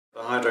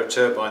hydro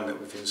turbine that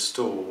we've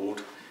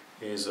installed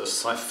is a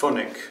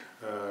siphonic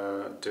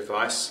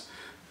device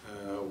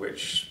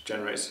which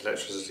generates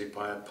electricity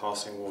by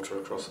passing water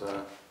across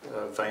a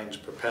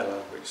vaned propeller,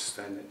 which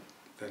then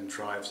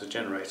drives the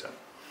generator.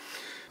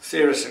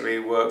 Theoretically,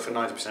 it works for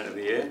 90% of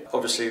the year.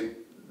 Obviously,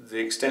 the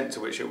extent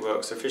to which it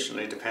works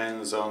efficiently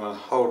depends on a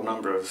whole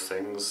number of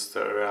things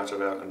that are out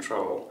of our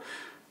control.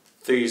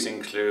 These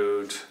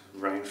include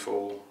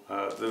rainfall.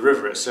 The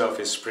river itself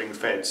is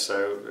spring-fed,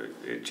 so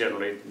it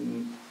generally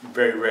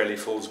very rarely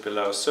falls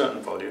below a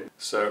certain volume.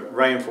 So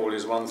rainfall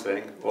is one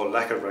thing, or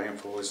lack of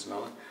rainfall is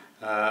another.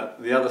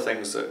 The other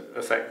things that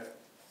affect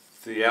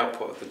the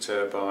output of the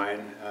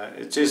turbine,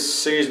 it is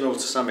seasonal to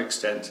some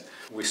extent.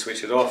 We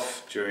switch it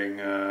off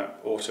during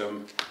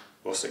autumn,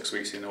 or 6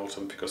 weeks in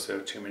autumn, because there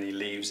are too many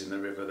leaves in the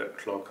river that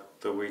clog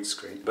the weed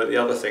screen. But the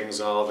other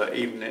things are that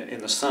even in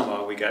the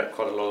summer we get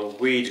quite a lot of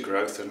weed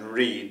growth and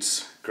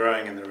reeds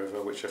growing in the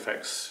river, which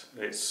affects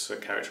its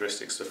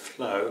characteristics of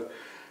flow,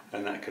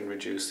 and that can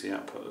reduce the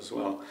output as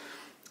well.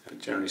 But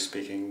generally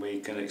speaking,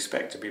 we can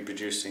expect to be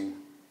producing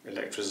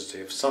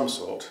electricity of some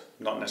sort,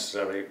 not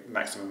necessarily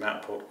maximum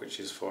output, which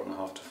is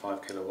 4.5 to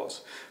 5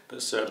 kilowatts,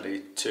 but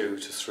certainly 2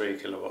 to 3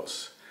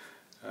 kilowatts,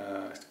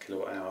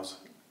 kilowatt hours,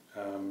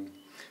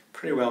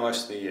 pretty well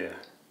most of the year.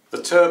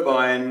 The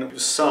turbine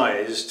was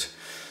sized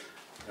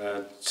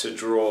to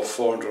draw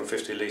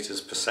 450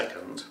 litres per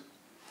second,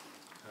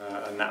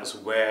 and that's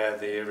where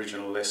the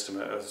original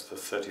estimate of the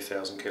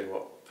 30,000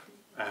 kilowatt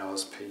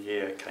hours per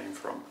year came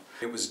from.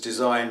 It was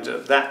designed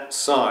at that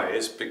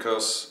size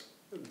because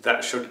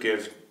that should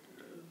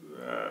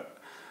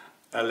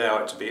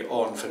allow it to be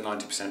on for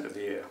 90% of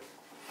the year.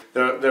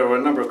 There are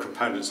a number of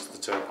components to the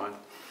turbine.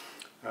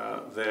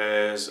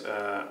 There's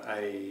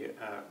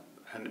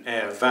an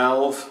air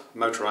valve,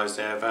 motorised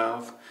air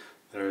valve.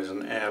 There is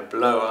an air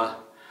blower.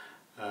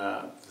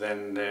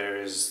 Then there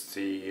is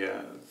the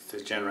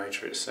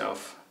generator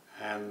itself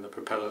and the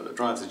propeller that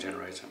drives the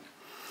generator.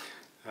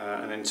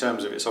 And in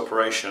terms of its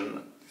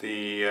operation,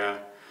 the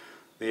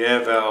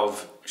air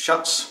valve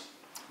shuts,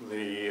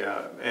 the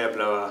air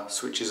blower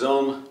switches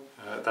on.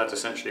 That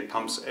essentially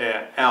pumps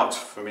air out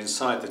from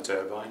inside the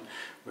turbine,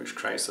 which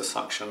creates the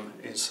suction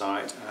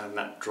inside, and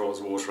that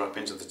draws water up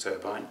into the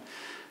turbine.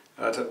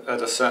 At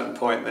a certain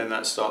point, then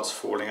that starts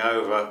falling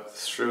over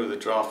through the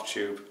draft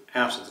tube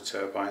out of the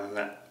turbine, and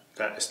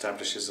that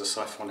establishes a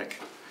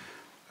siphonic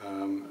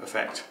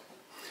effect.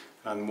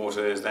 And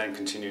water is then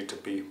continued to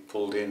be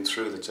pulled in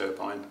through the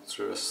turbine,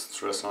 through a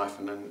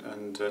siphon,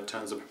 and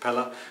turns the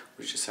propeller,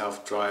 which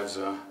itself drives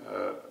a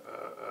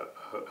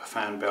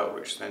fan belt,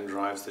 which then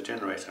drives the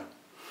generator.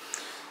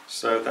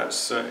 So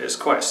it's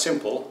quite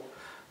simple,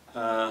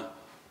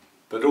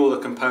 but all the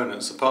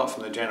components, apart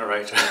from the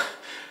generator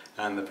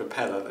and the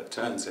propeller that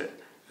turns it,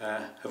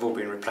 have all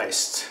been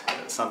replaced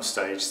at some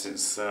stage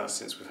since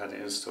we've had it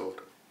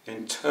installed.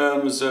 In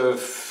terms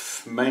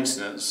of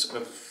maintenance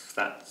of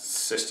that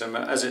system,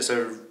 as it's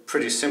a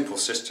pretty simple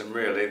system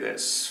really,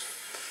 that's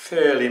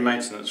fairly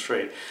maintenance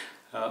free.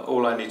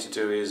 All I need to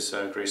do is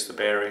grease the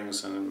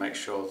bearings and make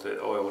sure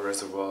that oil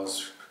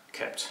reservoirs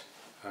kept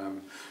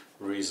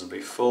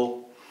reasonably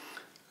full.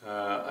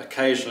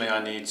 Occasionally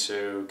I need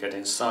to get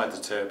inside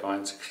the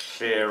turbine to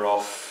clear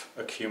off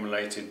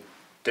accumulated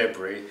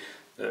debris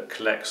that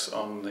collects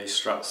on the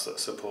struts that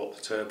support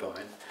the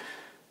turbine.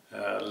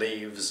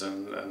 Leaves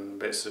and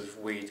bits of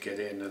weed get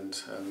in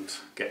and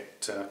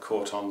get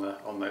caught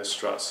on those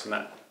struts, and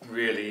that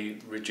really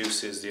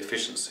reduces the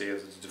efficiency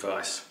of the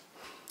device.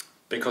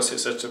 Because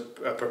it's a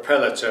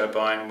propeller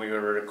turbine, we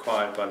were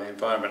required by the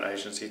Environment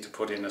Agency to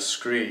put in a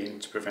screen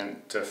to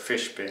prevent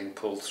fish being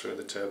pulled through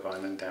the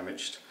turbine and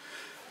damaged.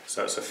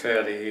 So it's a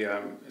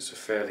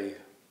fairly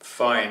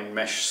fine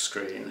mesh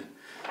screen,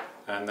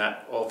 and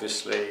that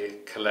obviously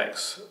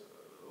collects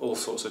all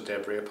sorts of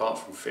debris apart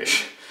from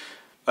fish.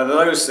 And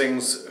those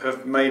things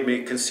have made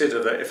me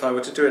consider that if I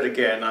were to do it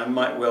again, I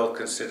might well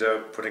consider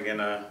putting in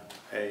a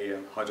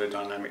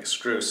hydrodynamic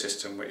screw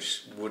system,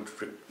 which would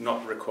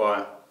not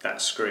require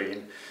that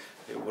screen.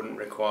 It wouldn't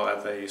require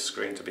the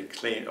screen to be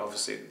cleaned.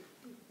 Obviously,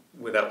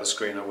 without the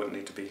screen I wouldn't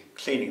need to be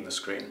cleaning the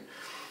screen.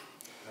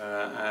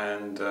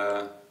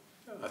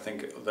 I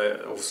think they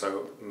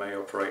also may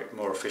operate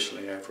more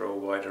efficiently over a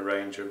wider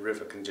range of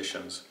river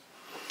conditions.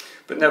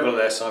 But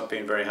nevertheless, I've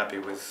been very happy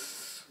with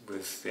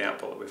the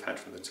output that we've had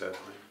from the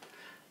turbine,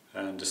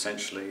 and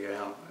essentially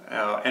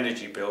our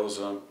energy bills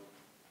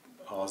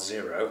are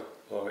zero,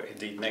 or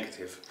indeed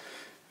negative,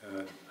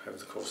 over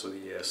the course of the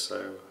year.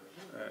 So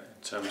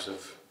in terms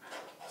of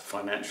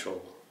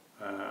financial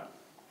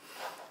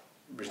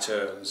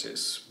returns,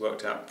 it's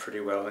worked out pretty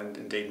well, and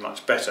indeed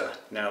much better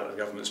now that the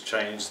government's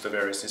changed the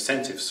various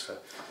incentives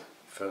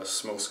for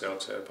small-scale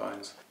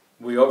turbines.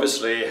 We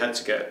obviously had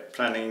to get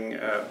planning,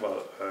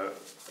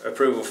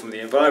 approval from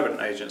the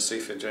Environment Agency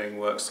for doing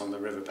works on the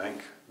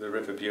riverbank. The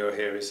River Bure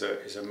here is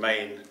a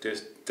main,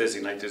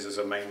 designated as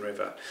a main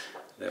river.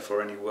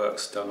 Therefore, any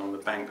works done on the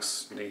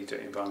banks need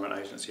Environment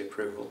Agency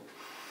approval.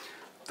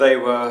 They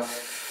were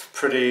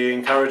pretty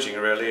encouraging,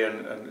 really,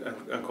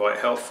 and quite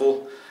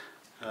helpful.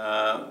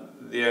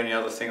 The only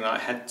other thing that I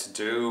had to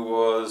do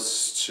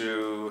was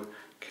to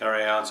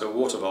carry out a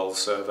water vole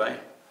survey,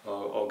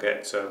 or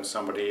get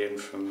somebody in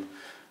from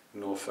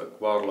Norfolk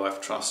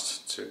Wildlife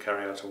Trust to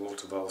carry out a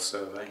water vole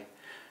survey,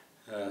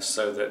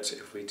 so that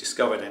if we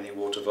discovered any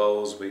water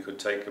voles we could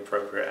take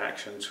appropriate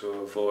action to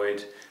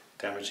avoid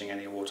damaging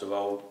any water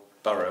vole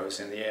burrows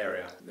in the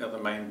area. The other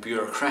main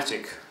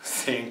bureaucratic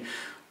thing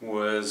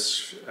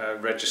was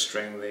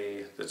registering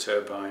the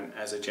turbine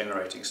as a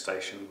generating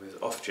station with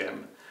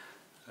Ofgem,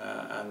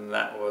 and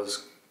that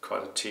was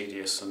quite a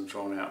tedious and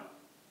drawn out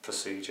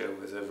procedure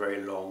with a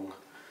very long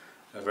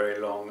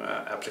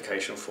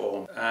application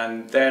form.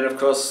 And then of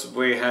course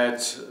we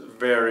had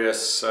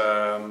various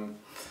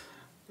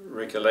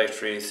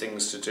regulatory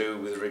things to do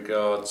with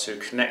regard to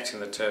connecting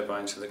the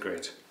turbine to the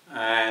grid,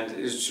 and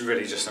it's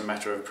really just a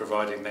matter of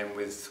providing them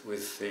with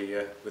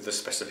the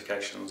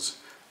specifications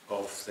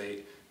of the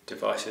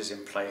devices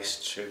in place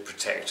to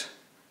protect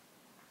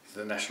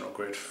the national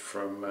grid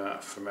from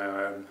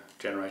our own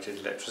generated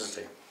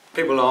electricity.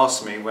 People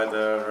ask me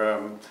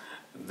whether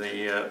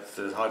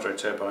the hydro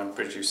turbine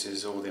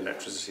produces all the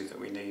electricity that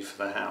we need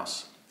for the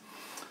house.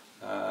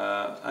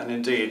 And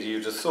indeed,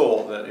 you'd have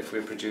thought that if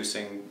we're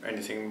producing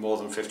anything more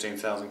than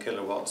 15,000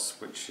 kilowatts,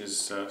 which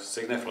is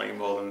significantly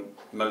more than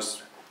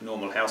most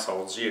normal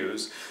households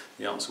use,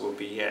 the answer will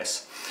be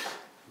yes.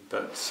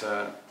 But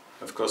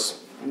of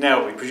course,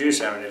 now we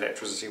produce our own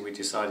electricity, we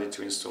decided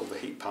to install the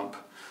heat pump,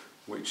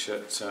 which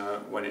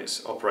when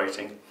it's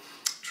operating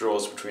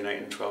draws between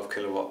 8 and 12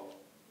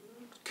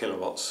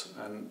 kilowatts,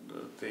 and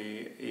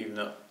even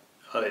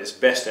at its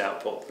best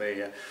output,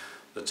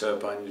 the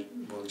turbine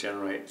will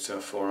generate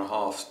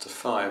 4.5 to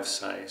 5,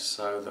 say,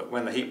 so that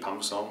when the heat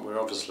pump's on, we're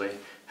obviously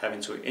having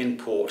to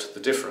import the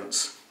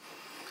difference.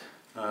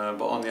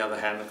 But on the other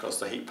hand, of course,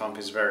 the heat pump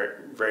is very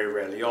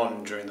rarely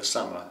on during the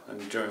summer,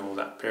 and during all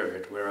that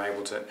period we're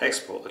able to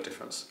export the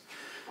difference.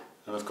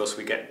 And of course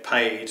we get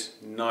paid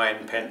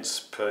 9 pence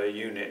per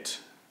unit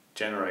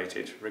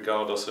generated,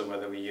 regardless of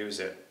whether we use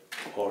it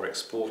or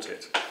export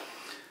it.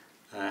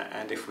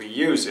 And if we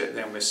use it,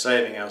 then we're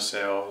saving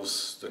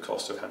ourselves the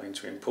cost of having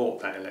to import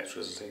that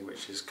electricity,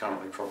 which is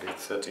currently probably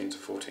 13 to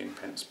 14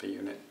 pence per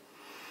unit.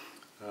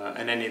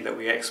 And any that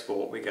we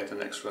export, we get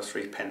an extra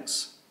 3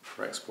 pence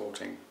for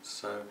exporting.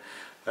 So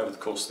over the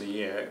course of the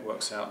year it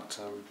works out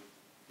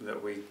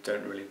that we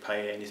don't really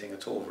pay anything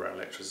at all for our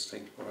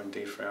electricity, or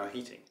indeed for our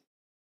heating.